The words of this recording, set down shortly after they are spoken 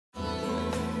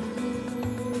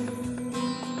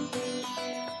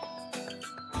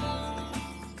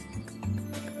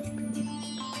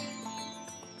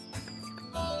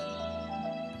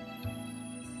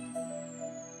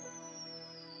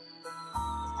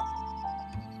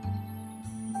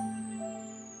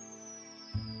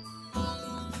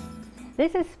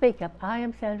This is Speak Up. I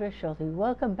am Sandra Schulte.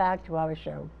 Welcome back to our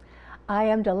show. I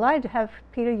am delighted to have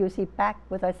Peter Huessy back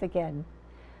with us again.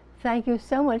 Thank you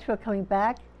so much for coming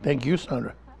back. Thank you,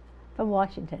 Sandra. From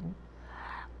Washington.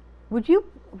 Would you,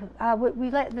 I would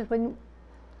like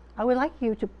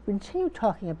you to continue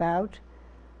talking about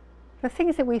the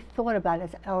things that we thought about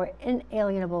as our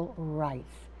inalienable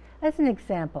rights. As an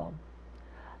example,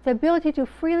 the ability to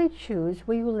freely choose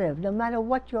where you live, no matter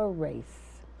what your race.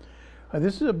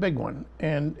 This is a big one,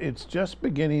 and it's just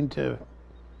beginning to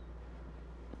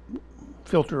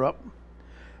filter up.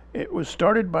 It was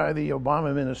started by the Obama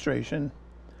administration.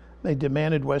 They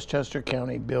demanded Westchester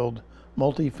County build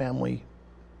multi-family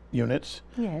units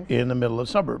in the middle of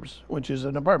suburbs, which is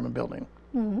an apartment building.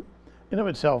 In of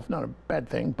itself, not a bad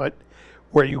thing, but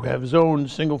where you have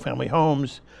zoned single-family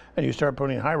homes and you start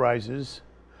putting high-rises,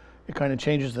 it kind of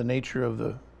changes the nature of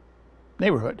the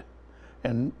neighborhood,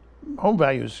 and home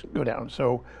values go down.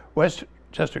 So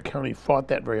Westchester County fought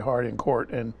that very hard in court,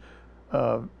 and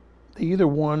they either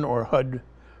won or HUD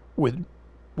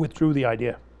withdrew the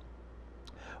idea.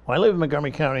 Well, I live in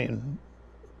Montgomery County in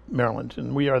Maryland,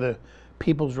 and we are the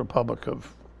People's Republic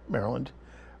of Maryland.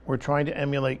 We're trying to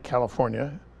emulate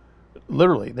California.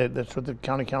 Literally, that's what the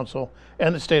county council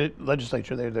and the state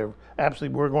legislature, they're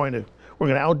absolutely, we're going to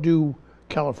outdo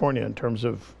California in terms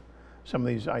of some of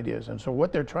these ideas. And so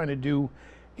what they're trying to do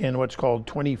in what's called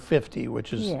 2050,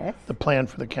 which is the plan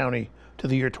for the county to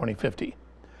the year 2050,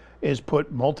 is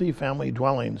put multi-family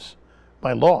dwellings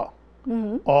by law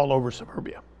all over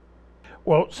suburbia.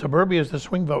 Well, suburbia is the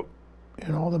swing vote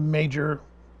in all the major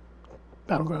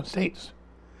battleground states.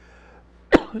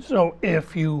 So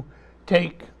if you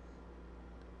take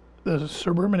the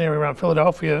suburban area around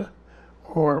Philadelphia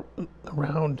or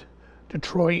around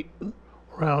Detroit,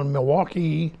 around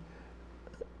Milwaukee,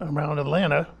 around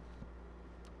Atlanta,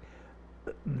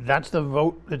 that's the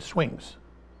vote that swings.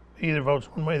 It either votes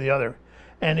one way or the other.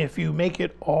 And if you make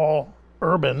it all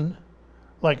urban,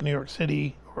 like New York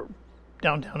City or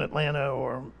downtown Atlanta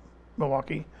or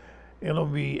Milwaukee, it'll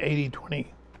be 80-20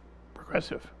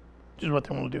 progressive, which is what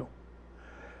they want to do.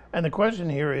 And the question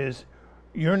here is,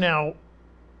 you're now,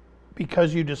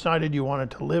 because you decided you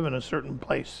wanted to live in a certain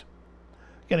place,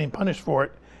 getting punished for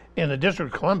it. In the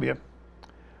District of Columbia,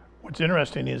 what's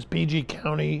interesting is PG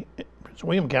County, Prince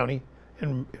William County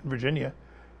in Virginia,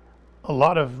 a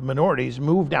lot of minorities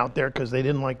moved out there because they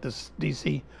didn't like this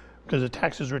DC, because the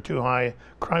taxes were too high,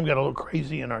 crime got a little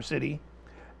crazy in our city,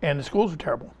 and the schools were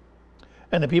terrible.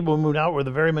 And the people who moved out were the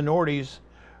very minorities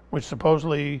which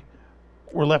supposedly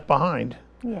were left behind.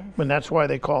 Yes. And that's why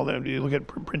they call them, you look at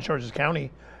Prince George's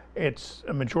County, it's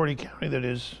a majority county that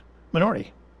is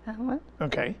minority.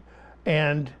 Okay.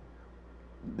 And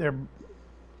there are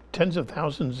tens of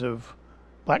thousands of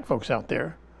black folks out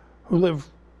there who live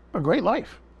a great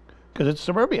life because it's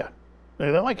suburbia. They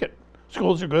like it.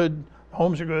 Schools are good,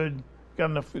 homes are good, got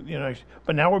enough,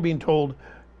 but now we're being told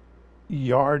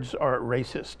yards are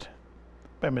racist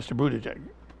by Mr. Buttigieg.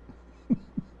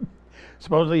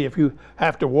 Supposedly if you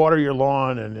have to water your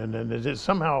lawn and it's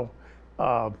somehow,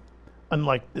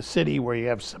 unlike the city where you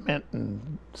have cement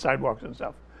and sidewalks and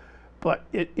stuff. But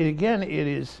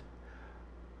it's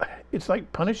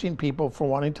like punishing people for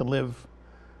wanting to live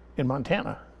in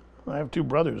Montana. I have two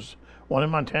brothers, one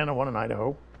in Montana, one in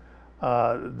Idaho.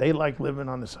 They like living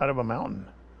on the side of a mountain.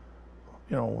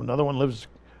 Another one lives,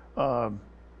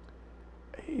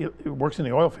 he works in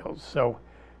the oil fields. So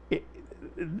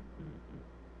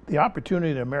the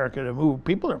opportunity in America to move,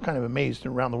 people are kind of amazed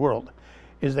around the world,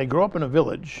 is they grow up in a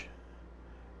village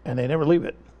and they never leave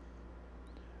it.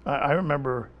 I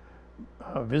remember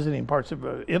visiting parts of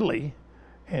Italy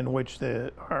in which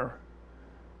the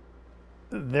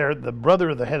brother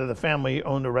of the head of the family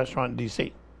owned a restaurant in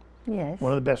D.C. Yes.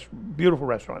 One of the best, beautiful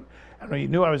restaurant. And when he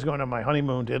knew I was going on my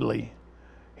honeymoon to Italy,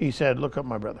 he said, "Look up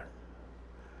my brother."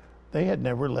 They had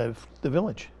never left the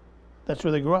village. That's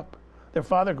where they grew up. Their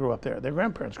father grew up there. Their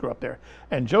grandparents grew up there.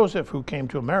 And Joseph, who came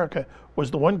to America,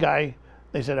 was the one guy,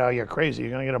 they said, "Oh, you're crazy.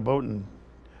 You're going to get a boat and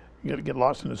you're going to get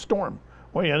lost in a storm."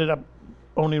 Well, he ended up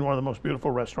owning one of the most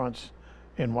beautiful restaurants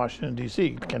in Washington,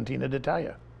 D.C., Cantina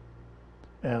d'Italia.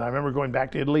 And I remember going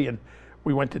back to Italy, and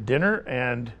we went to dinner,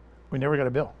 and we never got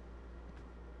a bill.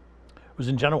 It was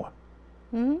in Genoa,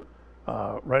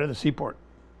 right at the seaport.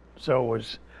 So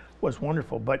it was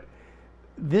wonderful. But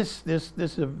this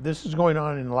is going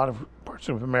on in a lot of parts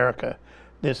of America.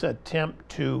 This attempt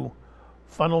to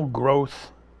funnel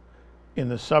growth in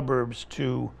the suburbs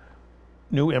to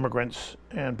new immigrants,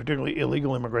 and particularly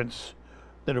illegal immigrants,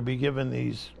 that will be given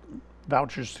these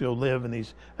vouchers to live in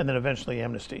these, and then eventually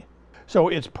amnesty. So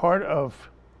it's part of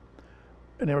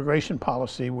an immigration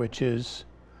policy which is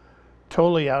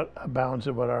totally out of bounds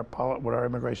of what our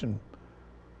immigration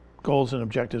goals and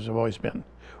objectives have always been.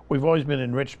 We've always been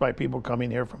enriched by people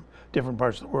coming here from different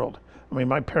parts of the world. I mean,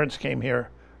 my parents came here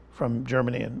from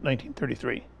Germany in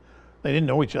 1933. They didn't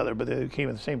know each other, but they came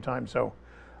at the same time. So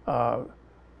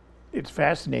it's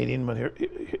fascinating.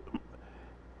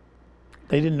 They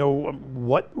didn't know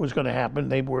what was going to happen.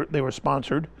 They were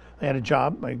sponsored. They had a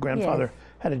job. My grandfather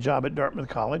had a job at Dartmouth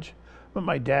College, but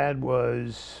my dad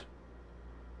was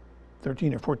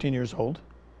 13 or 14 years old.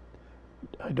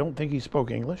 I don't think he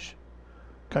spoke English.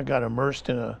 Got immersed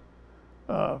in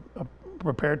a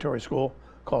preparatory school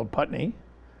called Putney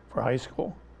for high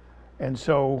school. And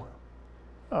so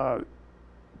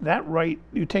that right,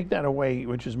 you take that away,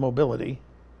 which is mobility,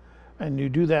 and you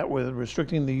do that with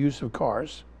restricting the use of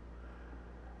cars.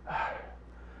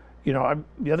 You know,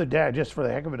 the other day, just for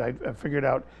the heck of it, I figured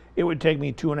out it would take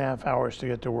me 2.5 hours to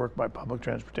get to work by public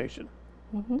transportation.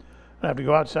 Mm-hmm. I have to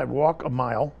go outside, walk a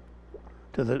mile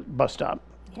to the bus stop,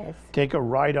 take a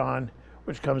ride on,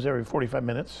 which comes every 45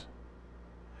 minutes,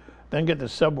 then get the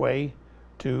subway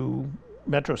to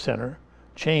Metro Center,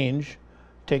 change,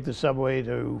 take the subway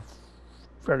to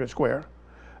Farragut Square,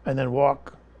 and then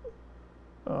walk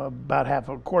about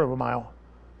a quarter of a mile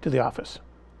to the office.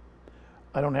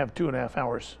 I don't have 2.5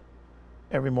 hours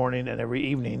every morning and every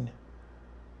evening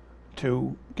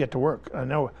to get to work. I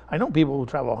know people who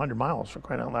travel 100 miles, for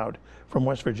crying out loud, from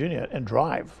West Virginia and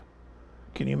drive.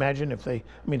 Can you imagine if I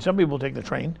mean, some people take the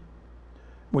train,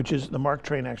 which is the MARC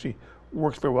train actually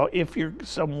works very well if you're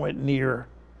somewhat near,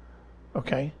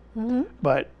 okay? Mm-hmm.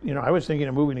 But, you know, I was thinking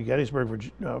of moving to Gettysburg,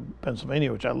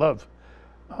 Pennsylvania, which I love,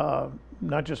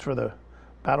 not just for the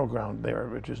battleground there,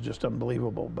 which is just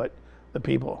unbelievable, but the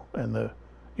people and the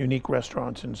unique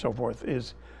restaurants and so forth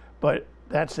but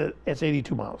it's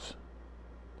 82 miles.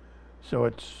 So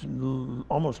it's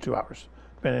almost 2 hours,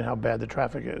 depending on how bad the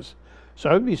traffic is. So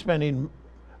I would be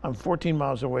I'm 14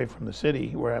 miles away from the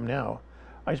city where I'm now.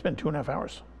 I spend 2.5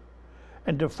 hours.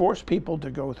 And to force people to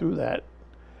go through that,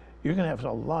 you're going to have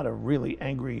a lot of really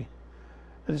angry.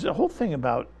 There's a whole thing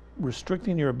about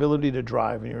restricting your ability to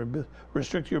drive and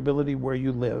restrict your ability where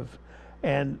you live.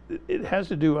 And it has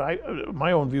to do,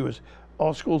 my own view is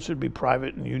all schools should be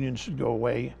private and unions should go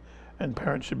away and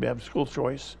parents should have school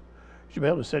choice. You should be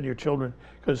able to send your children,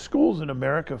 because schools in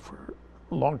America for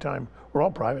a long time were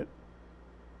all private.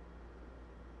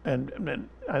 And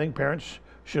I think parents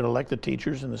should elect the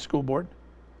teachers in the school board.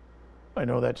 I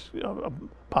know that's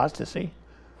apostasy.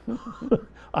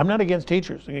 I'm not against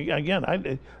teachers.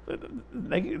 Again,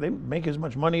 they make as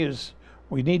much money as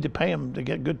we need to pay them to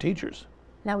get good teachers.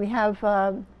 Now we have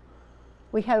Biden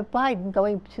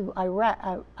going to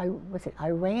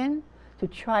Iran to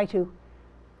try to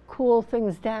cool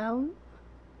things down.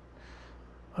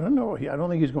 I don't know. I don't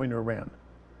think he's going to Iran.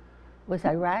 Was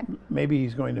Iraq? Maybe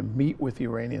he's going to meet with the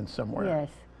Iranians somewhere. Yes.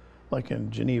 Like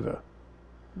in Geneva.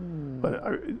 But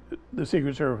the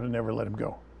Secret Service would never let him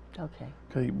go. Okay.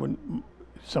 Because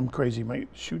some crazy might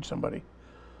shoot somebody.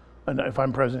 And if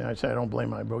I'm president, I'd say I don't blame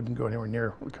him. I wouldn't go anywhere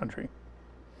near the country.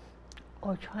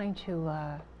 Or trying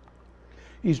to...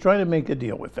 He's trying to make a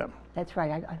deal with them. That's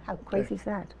right. How crazy is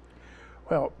that?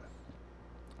 Well,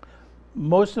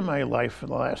 most of my life for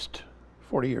the last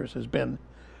 40 years has been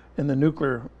in the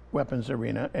nuclear weapons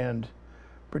arena, and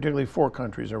particularly 4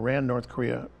 countries: Iran, North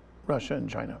Korea, Russia, and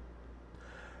China.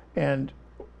 And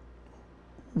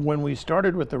when we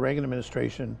started with the Reagan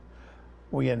administration,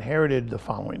 we inherited the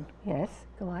following. Yes,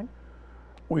 go on.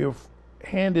 We have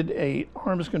handed a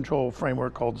arms control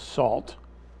framework called SALT,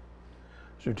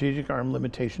 Strategic Arm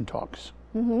Limitation Talks,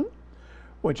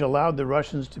 which allowed the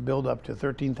Russians to build up to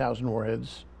 13,000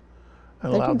 warheads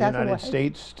and allowed the United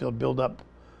States to build up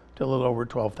to a little over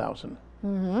 12,000.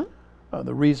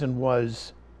 The reason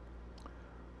was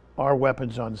our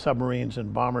weapons on submarines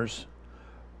and bombers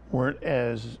weren't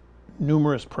as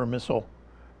numerous per missile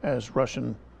as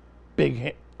Russian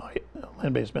big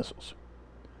land-based missiles,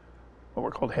 what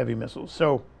were called heavy missiles.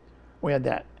 So we had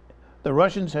that. The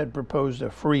Russians had proposed a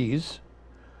freeze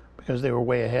because they were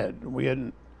way ahead. We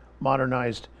hadn't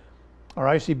modernized our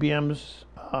ICBMs.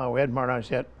 We hadn't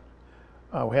modernized yet.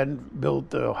 We hadn't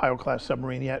built the Ohio-class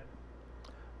submarine yet.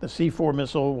 The C-4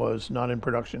 missile was not in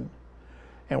production.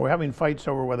 And we're having fights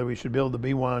over whether we should build the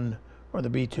B-1 or the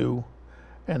B-2.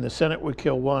 And the Senate would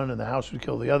kill one and the House would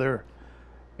kill the other.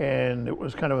 And it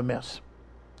was kind of a mess.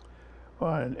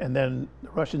 And then the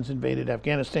Russians invaded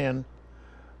Afghanistan.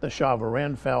 The Shah of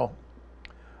Iran fell.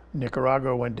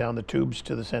 Nicaragua went down the tubes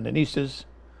to the Sandinistas.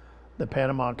 The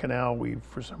Panama Canal, we,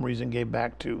 for some reason, gave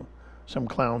back to some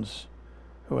clowns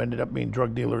who ended up being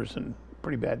drug dealers and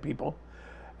pretty bad people.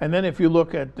 And then if you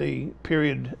look at the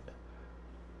period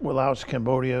Laos,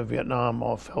 Cambodia, Vietnam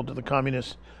all fell to the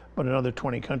communists, but another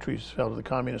 20 countries fell to the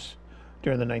communists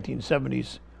during the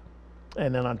 1970s,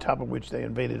 and then on top of which they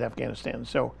invaded Afghanistan.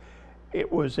 So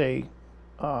it was we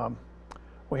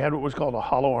had what was called a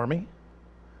hollow army.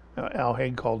 Al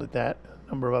Haig called it that. A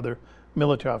number of other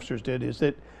military officers did, is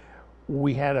that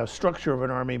we had a structure of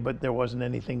an army, but there wasn't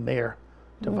anything there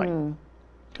to fight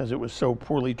because it was so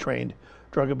poorly trained.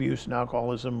 Drug abuse and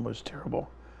alcoholism was terrible.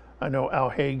 I know Al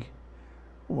Haig,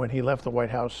 when he left the White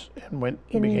House and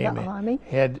became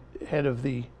head of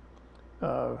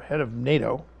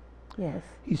NATO. Yes.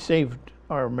 He saved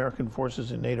our American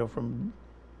forces in NATO from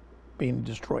being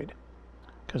destroyed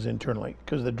because of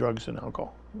the drugs and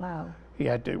alcohol. Wow. He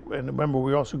had to, and remember,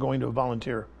 we were also going to a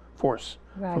volunteer force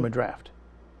from a draft,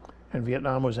 and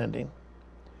Vietnam was ending.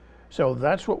 So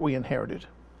that's what we inherited.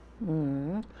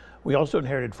 We also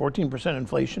inherited 14%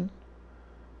 inflation,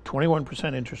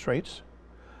 21% interest rates,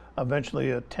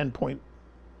 eventually a 10%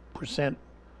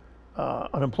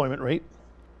 unemployment rate,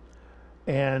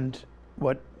 and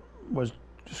what was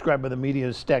described by the media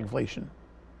as stagflation,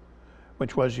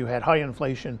 which was you had high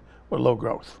inflation with low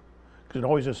growth. Because it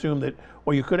always assumed that,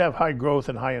 well, you could have high growth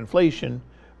and high inflation,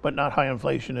 but not high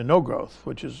inflation and no growth,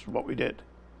 which is what we did.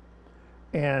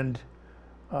 And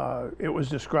it was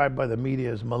described by the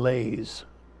media as malaise.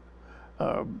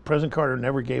 President Carter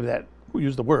never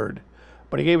used the word,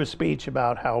 but he gave a speech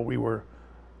about how we were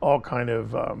all kind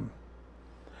of,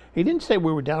 he didn't say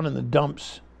we were down in the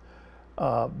dumps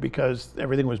because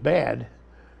everything was bad.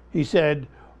 He said,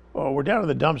 oh, we're down in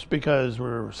the dumps because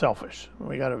we're selfish.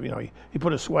 We got to, he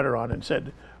put a sweater on and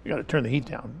said, we got to turn the heat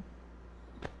down.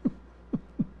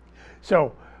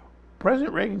 So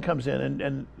President Reagan comes in,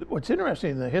 and what's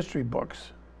interesting in the history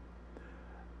books,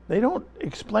 they don't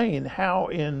explain how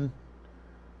in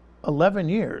 11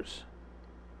 years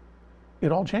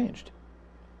it all changed.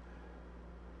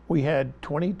 We had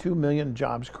 22 million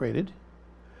jobs created.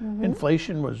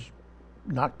 Inflation was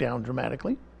knocked down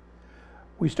dramatically.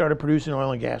 We started producing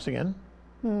oil and gas again.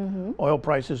 Oil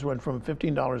prices went from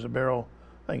 $15 a barrel,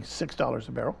 I think $6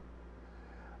 a barrel.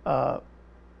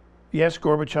 Yes,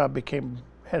 Gorbachev became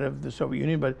head of the Soviet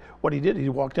Union, but what he did, he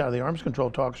walked out of the arms control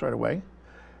talks right away.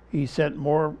 He sent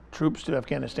more troops to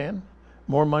Afghanistan,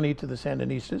 more money to the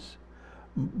Sandinistas,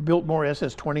 built more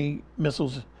SS-20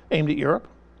 missiles aimed at Europe,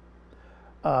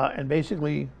 and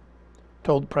basically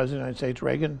told the President of the United States,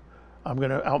 Reagan, I'm going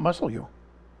to outmuscle you.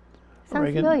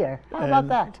 Sounds familiar. How about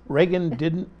that? Reagan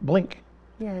didn't blink.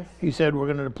 Yes. He said, we're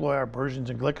going to deploy our Pershings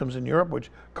and Glickums in Europe, which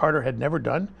Carter had never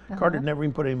done. Carter never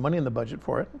even put any money in the budget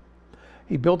for it.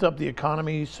 He built up the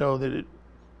economy so that it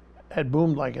had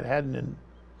boomed like it hadn't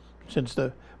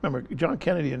remember, John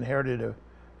Kennedy inherited in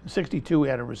 '62, we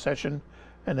had a recession,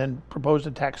 and then proposed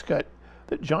a tax cut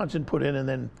that Johnson put in and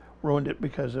then ruined it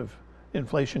because of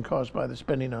inflation caused by the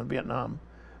spending on Vietnam.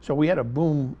 So we had a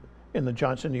boom in the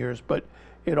Johnson years, but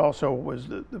it also was,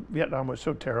 the Vietnam was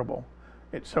so terrible.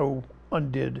 It so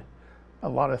undid a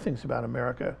lot of things about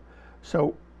America.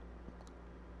 So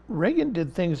Reagan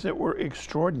did things that were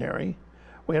extraordinary.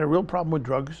 We had a real problem with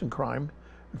drugs and crime.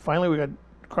 And finally we got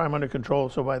crime under control.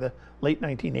 So by the late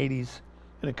 1980s,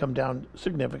 it had come down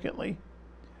significantly.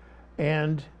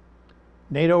 And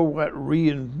NATO got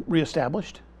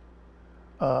reestablished.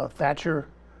 Thatcher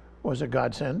was a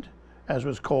godsend, as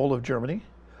was Kohl of Germany.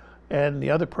 And the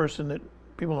other person that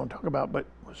people don't talk about, but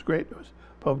was great, was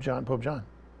Pope John.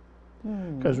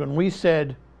 Because when we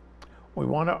said we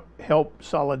want to help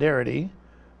Solidarity,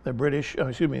 the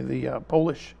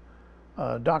Polish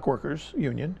dock workers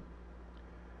union,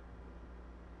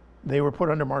 they were put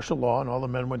under martial law and all the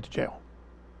men went to jail.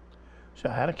 So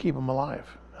how to keep them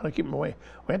alive, how to keep them away.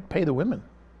 We had to pay the women,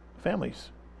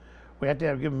 families. We had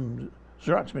to give them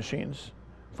Xerox machines,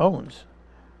 phones.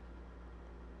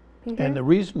 And the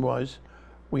reason was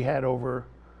we had over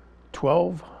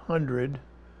 1,200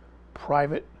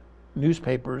 private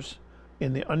newspapers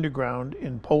in the underground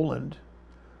in Poland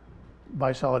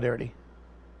by Solidarity.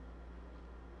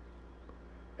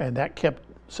 And that kept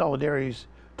Solidarities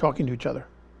talking to each other.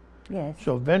 Yes.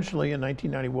 So eventually in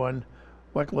 1991,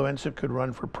 Lech Wałęsa could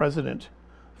run for president.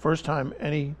 First time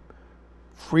any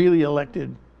freely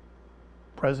elected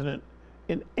president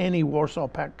in any Warsaw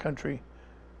Pact country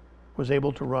was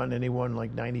able to run, and he won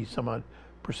like 90 some odd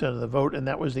 % of the vote, and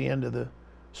that was the end of the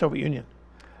Soviet Union.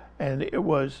 And it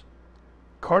was,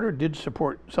 Carter did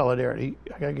support Solidarity,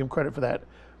 I gotta give him credit for that,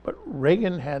 but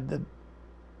Reagan had the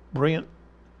brilliant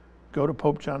go to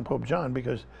Pope John,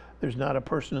 because there's not a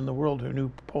person in the world who knew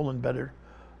Poland better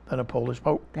than a Polish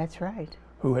Pope. That's right.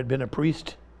 Who had been a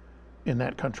priest in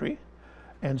that country.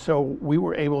 And so we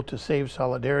were able to save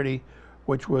Solidarity,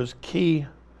 which was key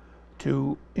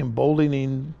to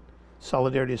emboldening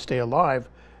Solidarity to stay alive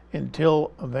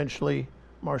until eventually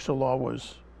martial law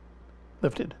was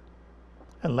lifted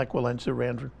and Lech Walesa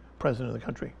ran for president of the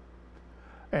country.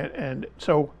 And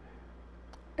so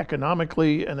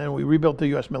economically, and then we rebuilt the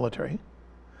U.S. military.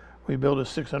 We built a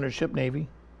 600-ship Navy.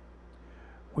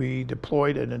 We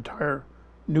deployed an entire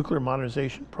nuclear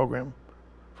modernization program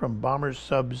from bombers,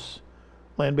 subs,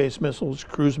 land-based missiles,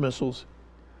 cruise missiles,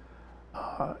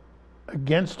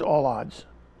 against all odds,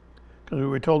 because we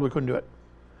were told we couldn't do it.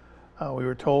 We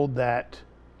were told that,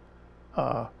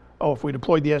 if we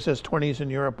deployed the SS-20s in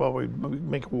Europe, we'd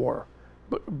make a war,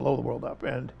 blow the world up.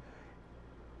 And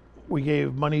we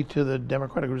gave money to the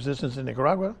democratic resistance in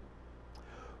Nicaragua,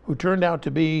 who turned out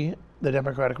to be the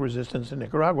democratic resistance in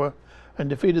Nicaragua, and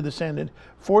defeated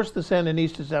forced the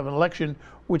Sandinistas to have an election,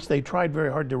 which they tried very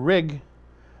hard to rig.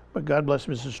 But God bless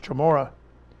Mrs. Chamorro,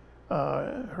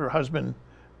 her husband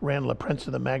ran La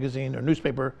Prensa, the magazine or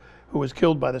newspaper, who was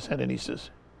killed by the Sandinistas.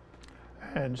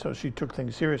 And so she took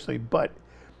things seriously.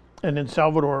 And in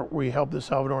Salvador, we helped the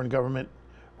Salvadoran government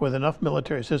with enough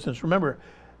military assistance. Remember,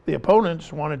 the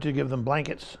opponents wanted to give them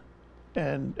blankets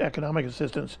and economic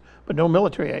assistance, but no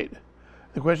military aid.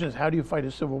 The question is, how do you fight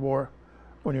a civil war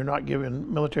when you're not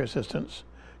given military assistance?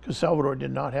 Because Salvador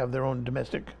did not have their own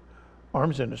domestic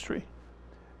arms industry.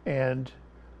 And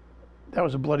that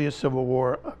was the bloodiest civil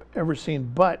war I've ever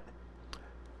seen. But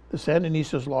the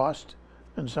Sandinistas lost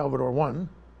and Salvador won.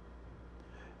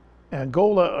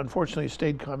 Angola, unfortunately,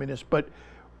 stayed communist, but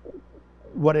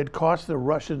what had cost the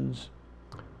Russians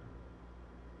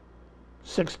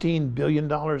 $16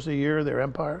 billion a year, their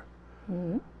empire,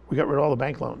 we got rid of all the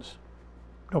bank loans.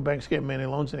 No banks gave them any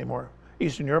loans anymore.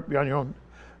 Eastern Europe, you're on your own.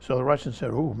 So the Russians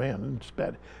said, oh man, it's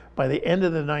bad. By the end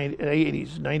of the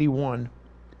 80s, 91,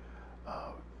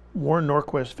 Warren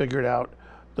Norquist figured out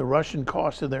the Russian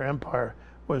cost of their empire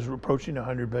was approaching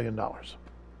 $100 billion.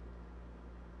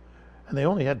 And they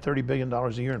only had $30 billion a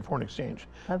year in foreign exchange,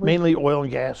 mainly oil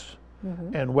and gas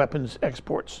and weapons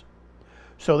exports.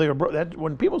 So they were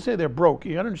when people say they're broke,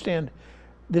 you gotta understand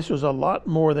this was a lot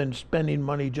more than spending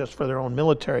money just for their own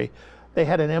military. They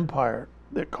had an empire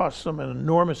that cost them an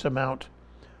enormous amount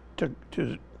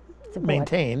to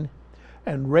maintain.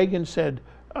 And Reagan said,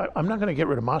 I'm not gonna get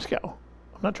rid of Moscow.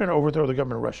 I'm not trying to overthrow the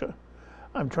government of Russia.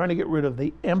 I'm trying to get rid of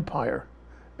the empire.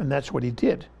 And that's what he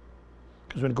did.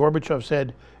 Because when Gorbachev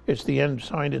said it's the end,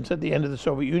 signed and said the end of the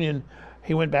Soviet Union,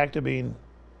 he went back to being,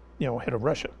 head of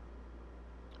Russia.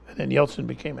 And then Yeltsin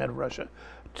became head of Russia.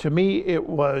 To me, it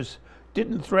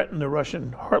didn't threaten the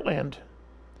Russian heartland,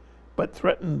 but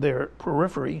threatened their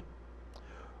periphery,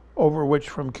 over which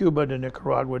from Cuba to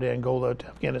Nicaragua to Angola to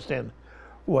Afghanistan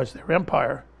was their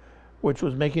empire, which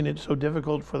was making it so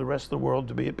difficult for the rest of the world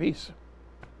to be at peace.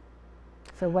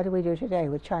 So what do we do today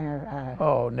with China?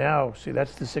 Now, see,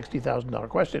 that's the $60,000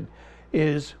 question,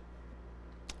 is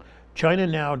China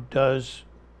now does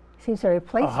seems to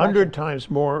replace 100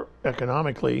 times more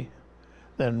economically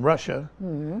than Russia,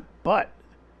 but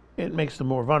it makes them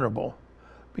more vulnerable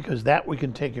because that we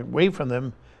can take away from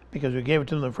them because we gave it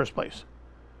to them in the first place.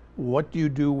 What do you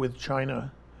do with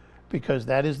China? Because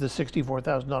that is the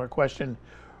 $64,000 question,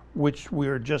 which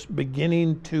we're just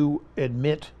beginning to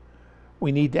admit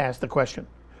we need to ask the question.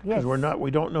 Because we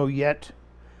don't know yet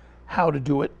how to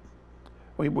do it.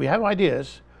 We have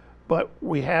ideas, but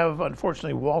we have,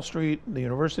 unfortunately, Wall Street, the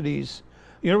universities.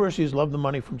 The universities love the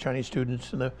money from Chinese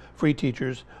students and the free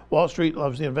teachers. Wall Street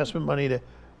loves the investment money to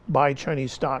buy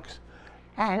Chinese stocks.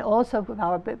 And also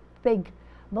our big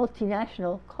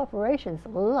multinational corporations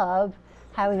love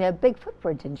having a big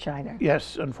footprint in China.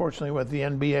 Yes, unfortunately, with the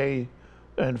NBA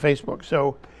and Facebook.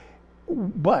 So,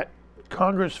 but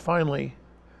Congress finally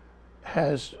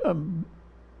has a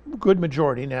good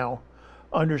majority now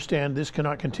understand this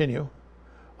cannot continue.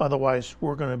 Otherwise,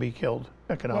 we're going to be killed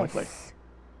economically. Yes.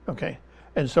 Okay.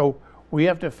 And so we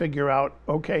have to figure out,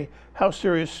 okay, how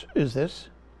serious is this?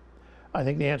 I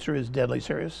think the answer is deadly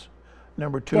serious.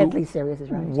 Number two, deadly serious is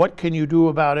right. What can you do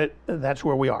about it? That's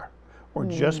where we are. We're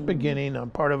just beginning. I'm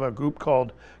part of a group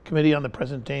called Committee on the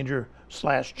Present Danger /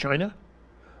 China.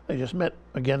 They just met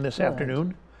again this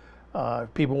afternoon.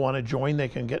 If people want to join, they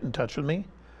can get in touch with me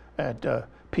at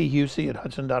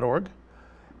phuessy@hudson.org.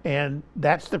 And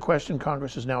that's the question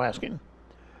Congress is now asking.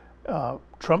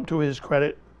 Trump, to his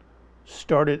credit,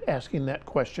 started asking that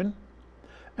question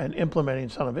and implementing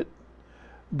some of it.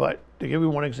 But to give you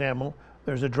one example,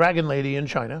 there's a dragon lady in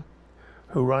China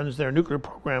who runs their nuclear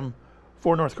program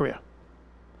for North Korea.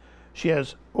 She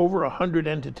has over 100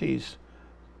 entities,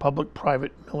 public,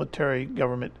 private, military,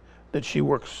 government, that she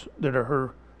works, that are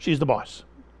her, she's the boss.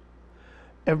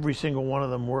 Every single one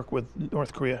of them work with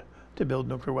North Korea to build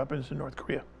nuclear weapons in North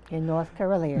Korea. In North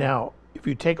Korea. Now, if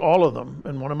you take all of them,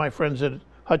 and one of my friends at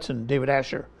Hudson, David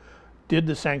Asher, did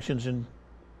the sanctions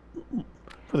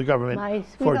for the government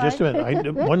for just a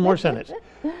minute. One more sentence.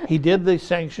 He did the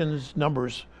sanctions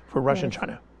numbers for Russia and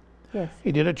China. Yes.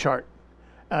 He did a chart.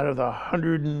 Out of the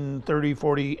 130,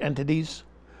 40 entities,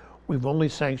 we've only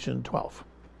sanctioned 12.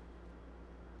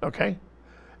 Okay?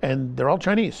 And they're all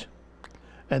Chinese.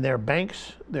 And they're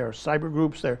banks, they're cyber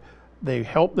groups, they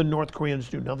help the North Koreans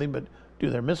do nothing but do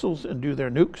their missiles and do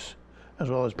their nukes, as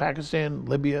well as Pakistan,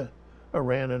 Libya,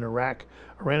 Iran, and Iraq.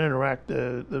 Iran and Iraq,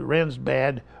 the Iran's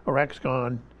bad, Iraq's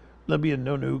gone, Libya,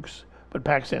 no nukes, but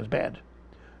Pakistan's bad.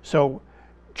 So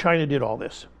China did all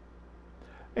this.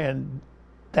 And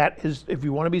that is, if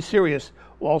you want to be serious,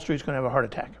 Wall Street's going to have a heart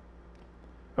attack.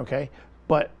 Okay?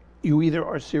 But you either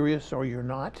are serious or you're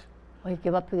not. Or you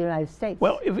give up to the United States.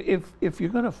 Well, if you're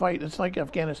going to fight, it's like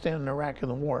Afghanistan and Iraq in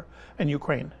the war and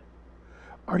Ukraine.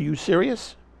 Are you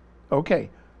serious? Okay,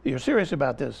 you're serious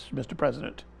about this, Mr.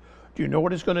 President. Do you know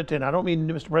what it's going to take? I don't mean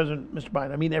Mr. President, Mr.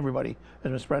 Biden. I mean everybody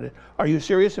as Mr. President. Are you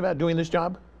serious about doing this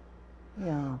job?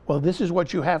 Yeah. Well, this is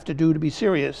what you have to do to be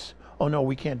serious. Oh, no,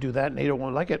 we can't do that. NATO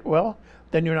won't like it. Well,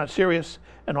 then you're not serious,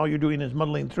 and all you're doing is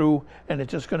muddling through, and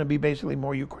it's just going to be basically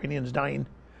more Ukrainians dying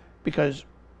because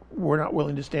we're not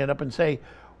willing to stand up and say,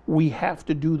 we have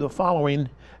to do the following,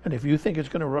 and if you think it's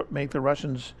going to make the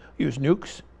Russians use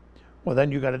nukes, well,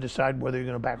 then you got to decide whether you're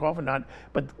going to back off or not.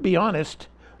 But be honest,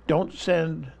 don't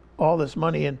send all this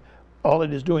money, and all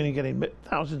it is doing is getting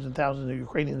thousands and thousands of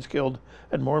Ukrainians killed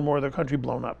and more of their country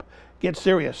blown up. Get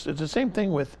serious. It's the same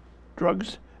thing with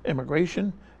drugs,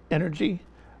 immigration, energy,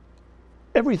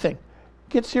 everything.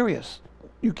 Get serious.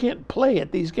 You can't play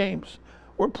at these games.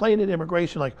 We're playing at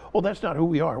immigration like, oh, that's not who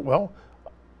we are. Well,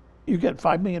 you get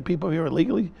 5 million people here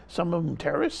illegally, some of them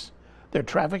terrorists. They're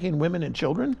trafficking women and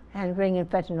children. And bringing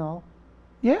fentanyl.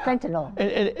 Yeah. Fentanyl.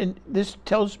 And this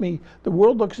tells me, the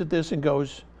world looks at this and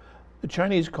goes, the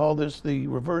Chinese call this the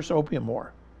reverse opium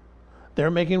war.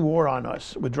 They're making war on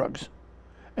us with drugs.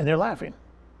 And they're laughing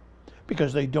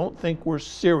because they don't think we're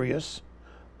serious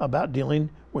about dealing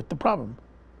with the problem.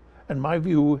 In my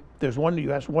view, there's one,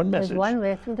 you asked one message.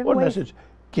 There's one message.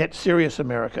 Get serious,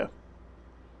 America.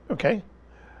 Okay?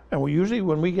 And we usually,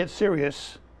 when we get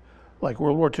serious, like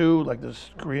World War II, like the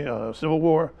Civil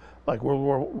War, like World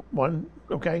War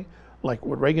I, okay? Like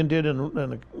what Reagan did in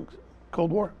the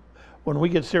Cold War, when we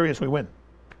get serious, we win.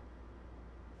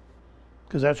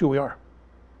 Because that's who we are.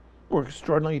 We're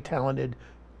extraordinarily talented,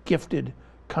 gifted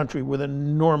country with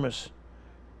enormous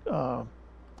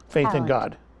faith in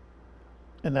God.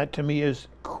 And that to me is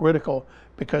critical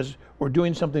because we're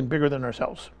doing something bigger than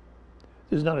ourselves.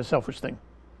 This is not a selfish thing.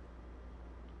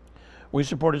 We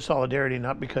supported Solidarity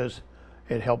not because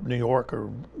it helped New York or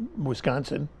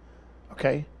Wisconsin,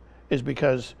 okay? It's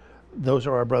because those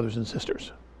are our brothers and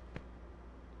sisters.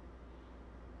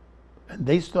 And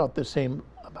they thought the same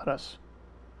about us.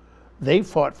 They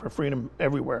fought for freedom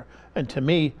everywhere. And to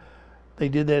me, they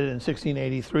did that in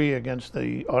 1683 against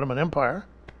the Ottoman Empire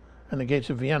and the gates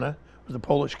of Vienna. It was the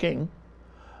Polish king,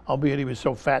 albeit he was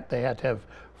so fat they had to have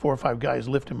 4 or 5 guys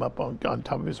lift him up on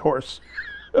top of his horse.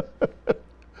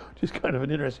 Which is kind of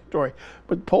an interesting story.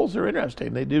 But Poles are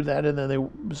interesting. They do that, and then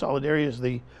Solidarity is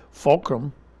the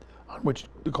fulcrum on which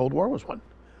the Cold War was won.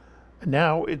 And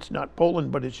now it's not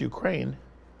Poland, but it's Ukraine,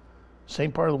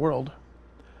 same part of the world,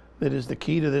 that is the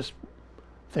key to this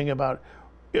thing about,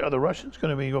 are the Russians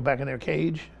going to go back in their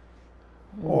cage?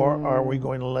 Or are we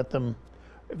going to let them,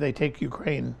 if they take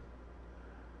Ukraine,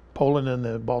 Poland and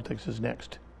the Baltics is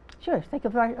next? Sure, think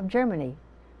of Germany.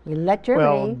 We let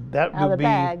Germany out of the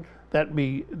bag.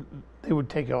 They would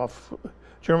take off.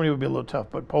 Germany would be a little tough,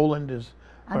 but Poland is,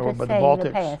 but the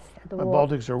Baltics,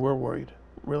 Baltics we're worried,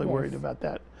 really worried about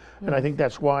that. Yes. And I think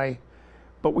that's why,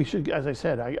 but we should, as I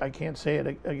said, I can't say it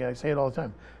again, I say it all the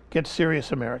time, get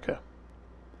serious, America.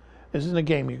 This isn't a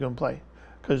game you can play,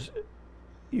 because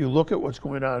you look at what's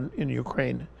going on in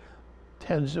Ukraine,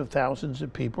 tens of thousands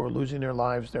of people are losing their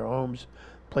lives, their homes,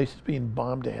 places being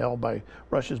bombed to hell by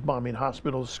Russia's bombing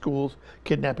hospitals, schools,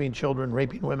 kidnapping children,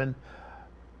 raping women.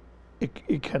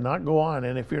 It cannot go on,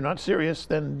 and if you're not serious,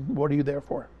 then what are you there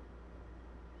for?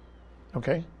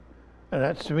 Okay? And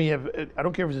that's, to me, I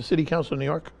don't care if it's a city council in New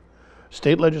York,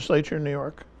 state legislature in New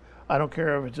York, I don't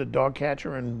care if it's a dog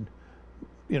catcher in,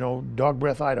 Dog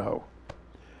Breath, Idaho.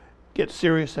 Get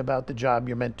serious about the job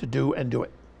you're meant to do and do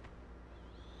it.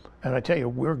 And I tell you,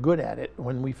 we're good at it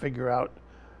when we figure out,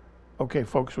 okay,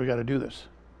 folks, we got to do this.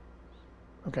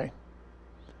 Okay?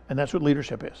 And that's what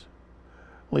leadership is.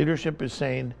 Leadership is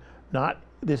saying, not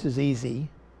this is easy,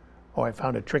 or I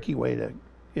found a tricky way to,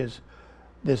 is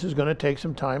This is going to take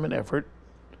some time and effort,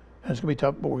 and it's going to be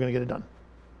tough, but we're going to get it done.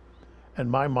 And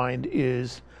my mind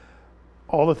is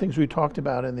all the things we talked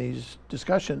about in these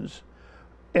discussions,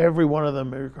 every one of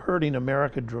them are hurting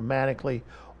America dramatically,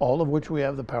 all of which we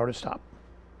have the power to stop.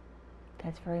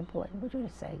 That's very important, what you're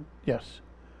saying. Yes,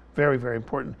 very, very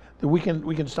important. That we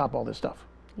can stop all this stuff.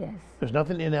 Yes. There's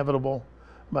nothing inevitable.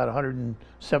 About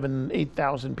 107,000,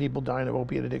 8,000 people dying of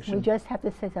opiate addiction. We just have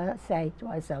to say to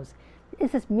ourselves,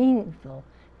 is this meaningful?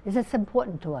 Is this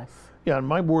important to us? Yeah, and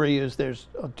my worry is there's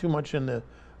too much in the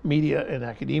media and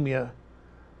academia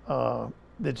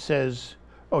that says,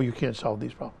 oh, you can't solve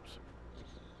these problems,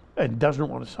 and doesn't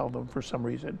want to solve them for some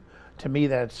reason. To me,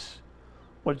 that's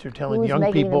what you're telling young people.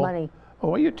 Who's making the money? Oh,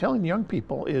 what you're telling young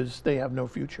people is they have no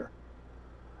future.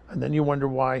 And then you wonder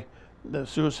why the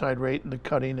suicide rate and the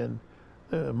cutting and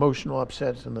the emotional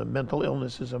upsets and the mental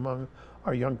illnesses among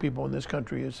our young people in this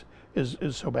country is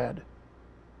so bad.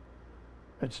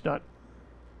 It's not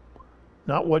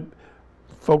what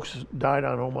folks died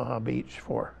on Omaha Beach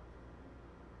for.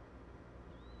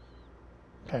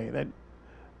 Okay,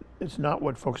 it's not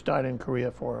what folks died in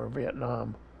Korea for or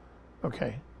Vietnam.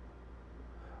 Okay.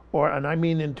 And I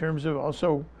mean in terms of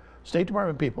also State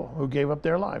Department people who gave up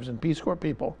their lives, and Peace Corps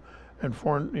people and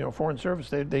foreign service.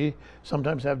 They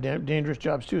sometimes have dangerous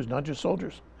jobs too. It's not just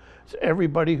soldiers. It's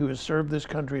everybody who has served this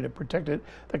country to protect it.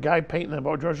 The guy painting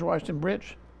about George Washington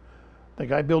Bridge, the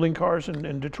guy building cars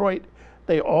in Detroit,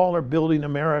 they all are building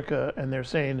America, and they're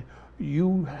saying,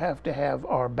 you have to have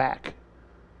our back,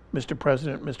 Mr.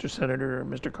 President, Mr. Senator,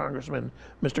 Mr. Congressman,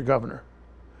 Mr. Governor,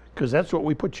 because that's what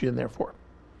we put you in there for.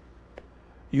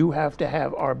 You have to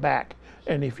have our back,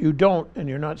 and if you don't, and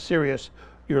you're not serious,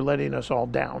 you're letting us all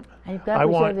down. And you've got to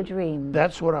preserve the dream.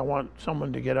 That's what I want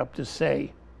someone to get up to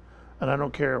say, and I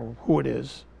don't care who it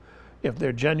is. If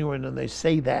they're genuine and they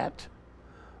say that,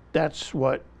 that's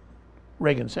what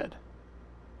Reagan said.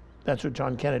 That's what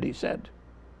John Kennedy said.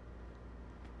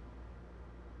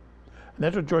 And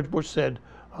that's what George Bush said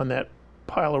on that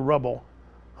pile of rubble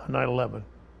on 9/11.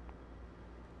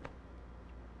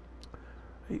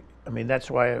 I mean, that's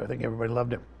why I think everybody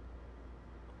loved him.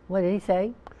 What did he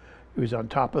say? He was on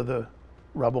top of the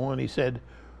rubble, and he said,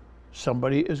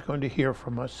 somebody is going to hear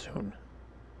from us soon.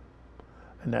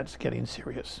 And that's getting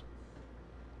serious.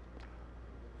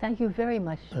 Thank you very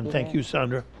much. And thank you,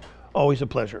 Sandra. Always a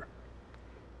pleasure.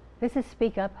 This is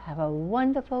Speak Up. Have a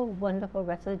wonderful, wonderful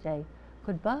rest of the day.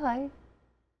 Goodbye.